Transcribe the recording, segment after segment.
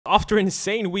after an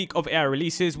insane week of AI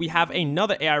releases, we have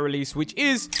another AI release, which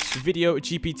is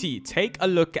VIDEOGPT. Take a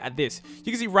look at this.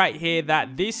 You can see right here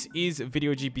that this is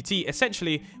VIDEOGPT,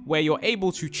 essentially where you're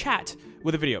able to chat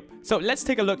with a video. So let's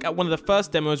take a look at one of the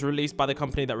first demos released by the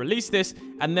company that released this,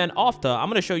 and then after, I'm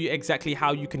going to show you exactly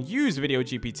how you can use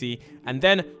VIDEOGPT and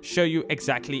then show you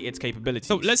exactly its capabilities.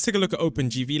 So let's take a look at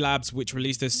OpenGV Labs, which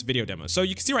released this video demo. So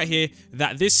you can see right here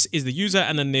that this is the user,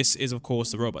 and then this is of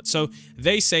course the robot. So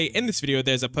they say in this video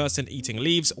there's a person eating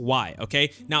leaves. Why?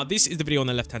 Okay, now this is the video on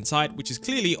the left hand side, which is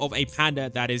clearly of a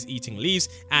panda that is eating leaves,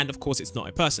 and of course it's not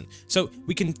a person. So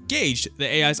we can gauge the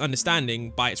AI's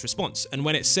understanding by its response, and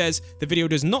when it says the video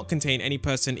does not contain any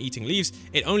person eating leaves,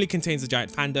 it only contains a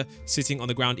giant panda sitting on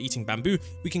the ground eating bamboo,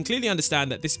 we can clearly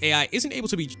understand that this AI isn't able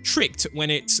to be tricked when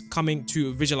it's coming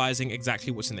to visualizing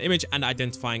exactly what's in the image and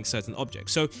identifying certain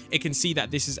objects. So it can see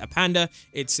that this is a panda,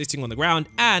 it's sitting on the ground,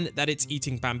 and that it's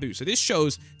eating bamboo. So this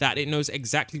shows that it knows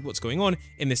exactly what's going on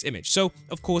in this image. So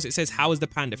of course it says, how is the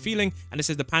panda feeling? And it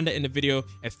says the panda in the video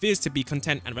appears to be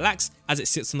content and relaxed as it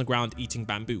sits on the ground eating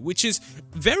bamboo, which is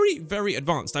very, very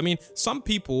advanced. I mean, some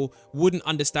people wouldn't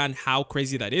understand how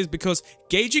crazy that is, because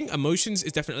gauging emotions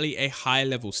is definitely a high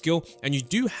level skill, and you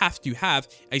do have to have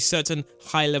a certain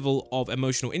high level of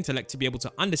emotional intellect to be able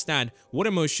to understand what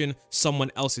emotion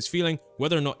someone else is feeling,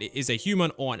 whether or not it is a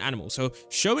human or an animal. So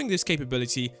showing this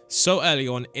capability so early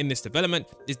on in this development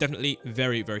is definitely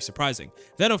very, very surprising.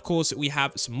 Then of course we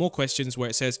have some more questions where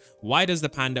it says, why does the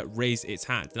panda raise its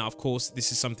hand? Now of course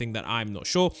this is something that I'm not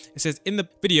sure. It says in the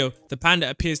video the panda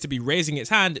appears to be raising its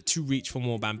hand to reach for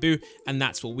more bamboo, and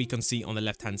that's what we can see on the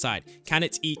left hand side. Can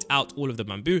it eat out all of the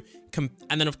bamboo?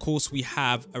 And then of course we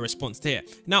have a response here.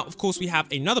 Now of course we have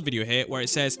another video here where it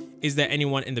says, is there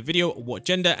anyone in the video? What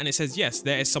gender? And it says, yes,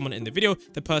 there is someone in the video.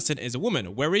 The person is a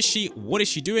woman. Where is she? What is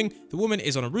she doing? The woman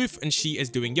is on a roof and she is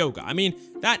doing yoga. I mean,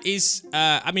 that is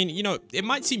I mean, you know, it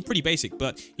might seem pretty basic,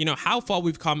 but you know how far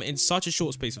we've come in such a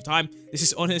short space of time. This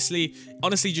is honestly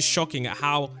just shocking at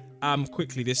how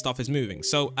quickly this stuff is moving.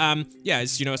 So yeah,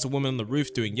 it's, you know, it's a woman on the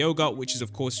roof doing yoga, which is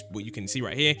of course what you can see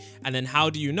right here. And then how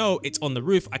do you know it's on the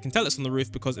roof? I can tell it's on the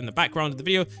roof because in the background of the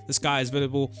video the sky is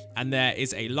visible and there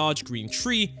is a large green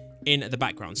tree in the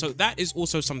background. So that is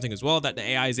also something as well, that the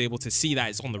AI is able to see that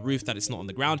it's on the roof, that it's not on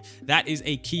the ground. That is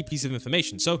a key piece of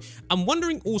information. So I'm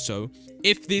wondering also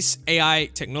if this AI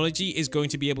technology is going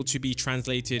to be able to be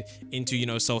translated into, you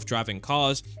know, self-driving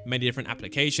cars, many different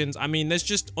applications. I mean, there's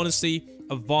just honestly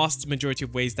a vast majority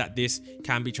of ways that this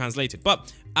can be translated.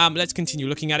 But let's continue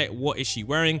looking at it. What is she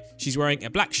wearing? She's wearing a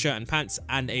black shirt and pants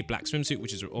and a black swimsuit,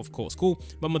 which is of course cool.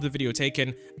 When was the video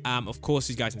taken? Of course,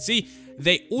 you guys can see.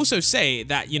 They also say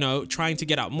that, you know, trying to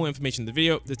get out more information in the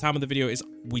video, the time of the video is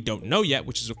we don't know yet,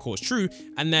 which is of course true,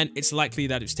 and then it's likely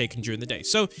that it's taken during the day.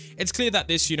 So it's clear that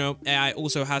this, you know, AI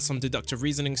also has some deductive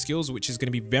reasoning skills, which is going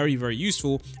to be very, very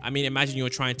useful. I mean, imagine you're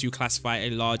trying to classify a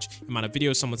large amount of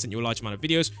videos, someone sent you a large amount of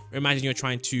videos, or imagine you're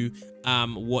trying to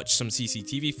watch some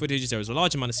CCTV footage. There is a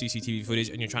large amount of CCTV footage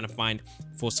and you're trying to find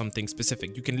for something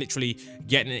specific. You can literally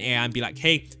get an AI and be like,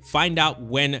 hey, find out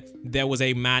when there was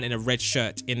a man in a red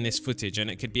shirt in this footage, and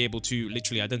it could be able to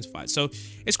literally identify it. So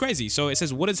it's crazy. So it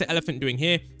says, what is the elephant doing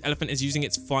here? Elephant is using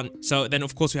its font. So then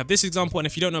of course we have this example, and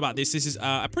if you don't know about this, this is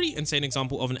a pretty insane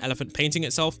example of an elephant painting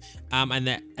itself, and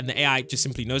the AI just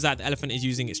simply knows that the elephant is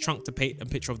using its trunk to paint a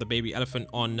picture of the baby elephant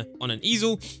on an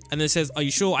easel. And then it says, are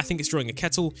you sure? I think it's drawing a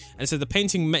kettle. And it says the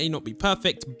painting may not be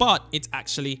perfect, but it's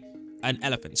actually an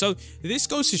elephant. So this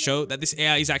goes to show that this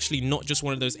AI is actually not just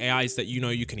one of those AIs that, you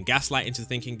know, you can gaslight into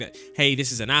thinking that, hey,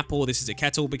 this is an apple, this is a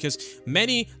kettle, because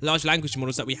many large language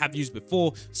models that we have used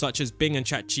before, such as Bing and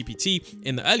ChatGPT,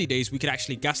 in the early days, we could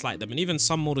actually gaslight them. And even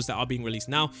some models that are being released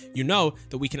now, you know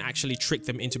that we can actually trick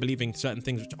them into believing certain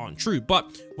things which aren't true.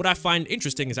 But what I find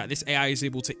interesting is that this AI is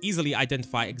able to easily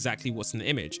identify exactly what's in the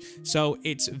image. So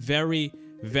it's very,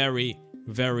 very,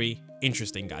 very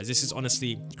interesting, guys. This is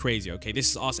honestly crazy. Okay,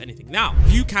 this is Ask Anything. Now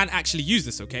you can actually use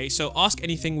this. Okay, so Ask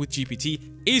Anything with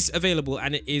GPT is available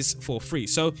and it is for free.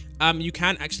 So you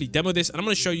can actually demo this, and I'm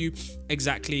going to show you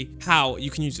exactly how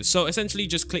you can use this. So essentially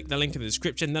just click the link in the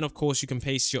description, then of course you can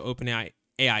paste your OpenAI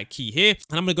AI key here,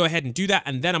 and I'm gonna go ahead and do that,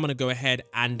 and then I'm gonna go ahead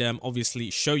and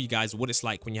obviously show you guys what it's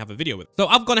like when you have a video with it. So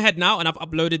I've gone ahead now and I've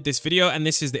uploaded this video, and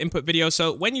this is the input video.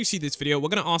 So when you see this video, we're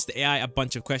gonna ask the AI a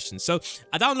bunch of questions. So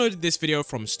I downloaded this video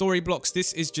from Storyblocks.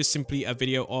 This is just simply a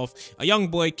video of a young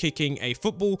boy kicking a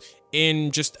football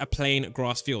in just a plain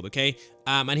grass field, okay?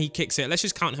 And he kicks it. Let's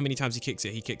just count how many times he kicks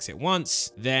it. He kicks it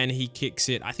once, then he kicks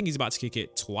it. I think he's about to kick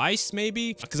it twice,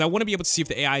 maybe, because I want to be able to see if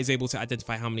the AI is able to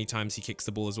identify how many times he kicks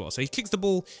the ball as well. So he kicks the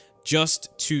ball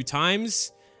just 2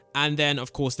 times. and then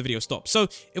of course the video stops. So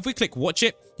if we click watch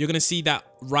it, you're going to see that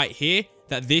right here,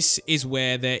 that this is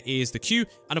where there is the queue,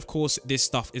 and of course this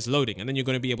stuff is loading, and then you're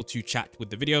going to be able to chat with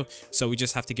the video. So we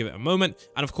just have to give it a moment,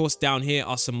 and of course down here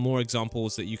are some more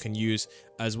examples that you can use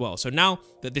as well. So now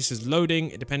that this is loading,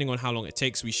 depending on how long it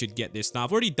takes, we should get this. Now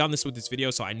I've already done this with this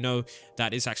video, so I know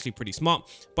that it's actually pretty smart,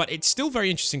 but it's still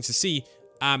very interesting to see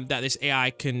that this AI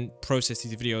can process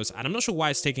these videos, and I'm not sure why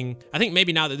it's taking. I think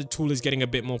maybe now that the tool is getting a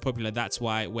bit more popular, that's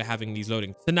why we're having these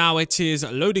loading. So now it is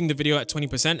loading the video at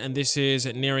 20%, and this is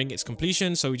nearing its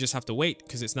completion. So we just have to wait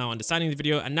because it's now understanding the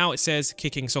video, and now it says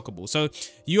kicking soccer ball. So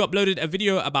you uploaded a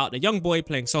video about a young boy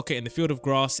playing soccer in the field of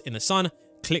grass in the sun.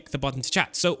 Click the button to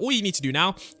chat. So all you need to do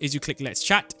now is you click let's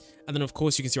chat, and then of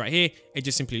course you can see right here it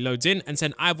just simply loads in and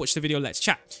said I've watched the video, let's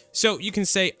chat. So you can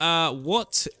say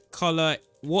what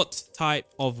type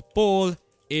of ball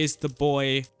is the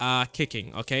boy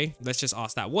kicking? Okay, let's just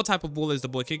ask that. What type of ball is the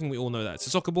boy kicking? We all know that it's a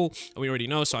soccer ball, and we already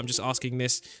know, so I'm just asking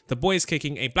this. The boy is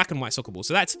kicking a black and white soccer ball,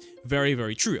 so that's very,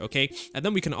 very true. Okay, and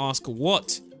then we can ask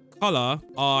what color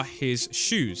are his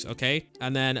shoes? Okay,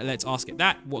 and then let's ask it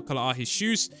that. What color are his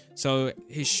shoes? So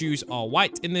his shoes are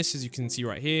white in this, as you can see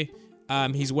right here.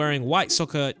 He's wearing white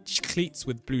soccer cleats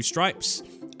with blue stripes,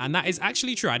 and that is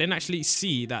actually true. I didn't actually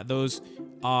see that those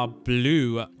are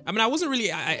blue. I mean, I wasn't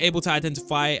really able to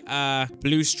identify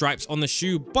blue stripes on the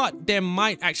shoe, but there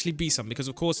might actually be some, because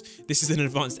of course this is an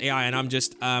advanced AI and I'm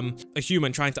just a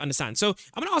human trying to understand. So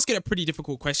I'm gonna ask it a pretty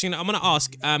difficult question. I'm gonna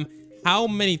ask how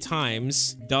many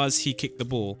times does he kick the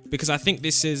ball? Because I think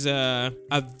this is a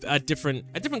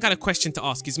different kind of question to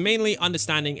ask. Is mainly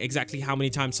understanding exactly how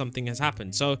many times something has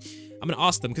happened. So I'm going to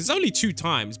ask them, because it's only 2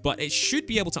 times, but it should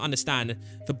be able to understand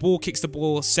the ball kicks the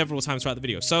ball several times throughout the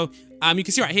video. So you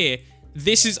can see right here,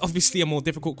 this is obviously a more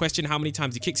difficult question, how many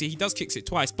times he kicks it. He does kicks it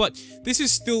twice, but this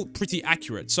is still pretty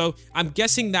accurate. So I'm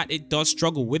guessing that it does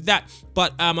struggle with that.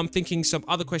 But I'm thinking some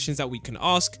other questions that we can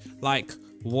ask, like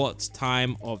what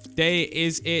time of day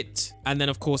is it? And then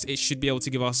of course it should be able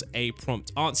to give us a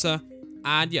prompt answer.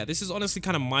 And yeah, this is honestly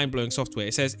kind of mind-blowing software.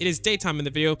 It says it is daytime in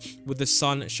the video with the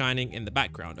sun shining in the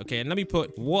background. Okay, and let me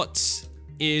put what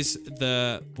is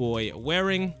the boy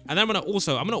wearing? And then I'm gonna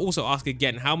also ask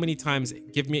again how many times.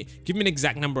 Give me an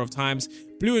exact number of times.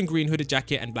 Blue and green hooded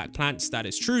jacket and black pants. That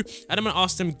is true. And I'm gonna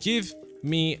ask them, give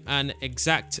me an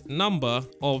exact number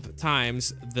of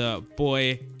times the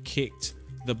boy kicked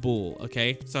the ball.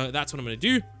 Okay, so that's what I'm gonna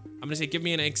do. I'm gonna say, give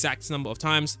me an exact number of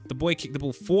times the boy kicked the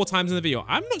ball 4 times in the video.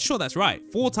 I'm not sure that's right.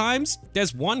 4 times?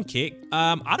 There's 1 kick.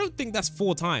 I don't think that's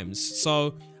 4 times.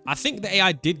 So I think the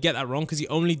AI did get that wrong, because he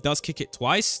only does kick it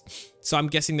twice. So I'm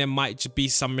guessing there might just be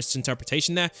some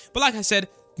misinterpretation there. But like I said,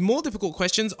 more difficult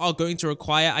questions are going to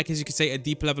require, I guess you could say, a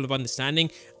deep level of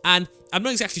understanding. And I'm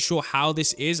not exactly sure how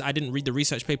this is. I didn't read the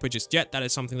research paper just yet. That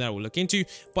is something that I will look into.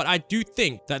 But I do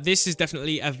think that this is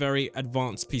definitely a very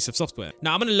advanced piece of software.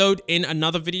 Now I'm going to load in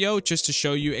another video just to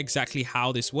show you exactly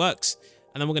how this works.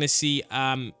 And then we're going to see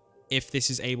if this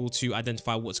is able to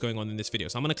identify what's going on in this video.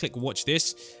 So I'm going to click watch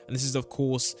this. And this is, of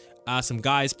course, some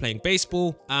guys playing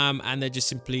baseball, and they're just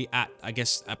simply at, I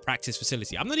guess, a practice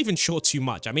facility. I'm not even sure too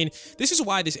much. I mean, this is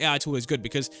why this AI tool is good,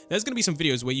 because there's going to be some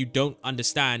videos where you don't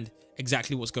understand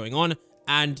exactly what's going on,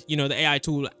 and you know, the AI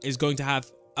tool is going to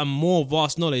have a more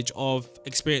vast knowledge of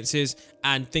experiences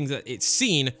and things that it's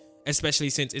seen, especially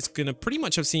since it's gonna pretty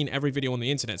much have seen every video on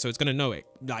the internet, so it's gonna know it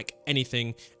like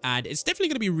anything, and it's definitely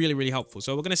gonna be really, really helpful.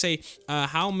 So we're gonna say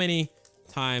how many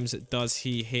times does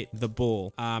he hit the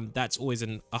ball? That's always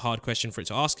a hard question for it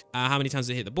to ask. How many times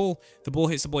did he hit the ball? The ball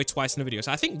hits the boy twice in the video.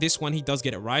 So I think this one he does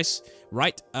get it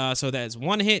right. So there's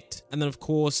 1 hit, and then of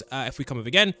course if we come up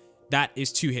again, that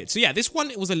is 2 hits. So yeah, this one,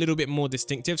 it was a little bit more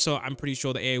distinctive, so I'm pretty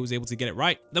sure the AI was able to get it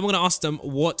right. Then we're gonna ask them,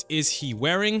 what is he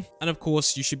wearing? And of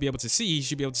course you should be able to see, you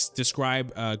should be able to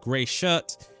describe a gray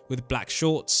shirt with black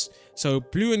shorts. So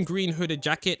blue and green hooded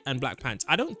jacket and black pants.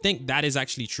 I don't think that is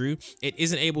actually true. It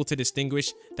isn't able to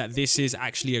distinguish that this is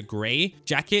actually a gray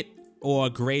jacket or a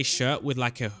gray shirt with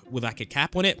like a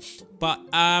cap on it. But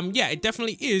yeah, it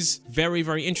definitely is very,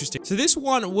 very interesting. So this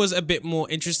one was a bit more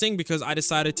interesting because I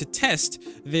decided to test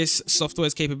this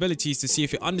software's capabilities to see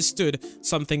if it understood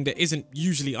something that isn't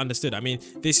usually understood. I mean,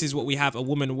 this is what we have, a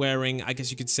woman wearing, I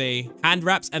guess you could say, hand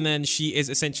wraps, and then she is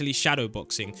essentially shadow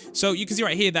boxing. So you can see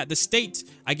right here that the state,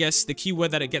 I guess the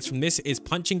keyword that it gets from this is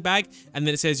punching bag. And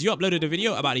then it says, you uploaded a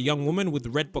video about a young woman with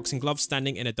red boxing gloves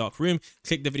standing in a dark room.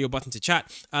 Click the video button to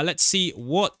chat. Let's see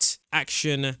what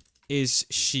action is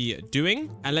she doing,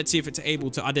 and let's see if it's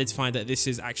able to identify that this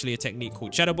is actually a technique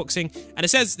called shadowboxing. And it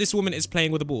says this woman is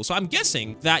playing with a ball, so I'm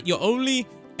guessing that you're only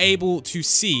able to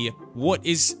see what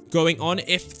is going on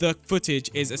if the footage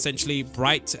is essentially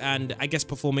bright and I guess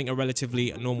performing a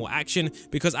relatively normal action.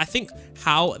 Because I think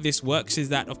how this works is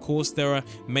that, of course, there are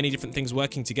many different things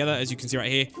working together. As you can see right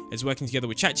here, it's working together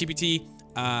with ChatGPT,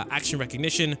 action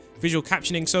recognition, visual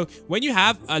captioning. So when you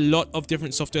have a lot of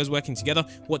different softwares working together,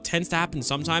 what tends to happen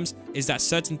sometimes is that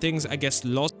certain things, I guess,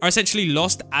 are essentially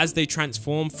lost as they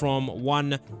transform from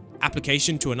one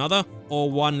application to another,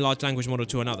 or one large language model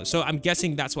to another. So I'm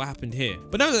guessing that's what happened here.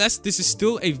 But nevertheless, this is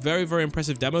still a very, very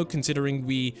impressive demo, considering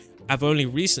we have only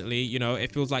recently, you know,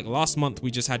 it feels like last month we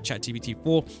just had ChatGPT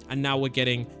 4, and now we're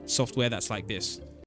getting software that's like this.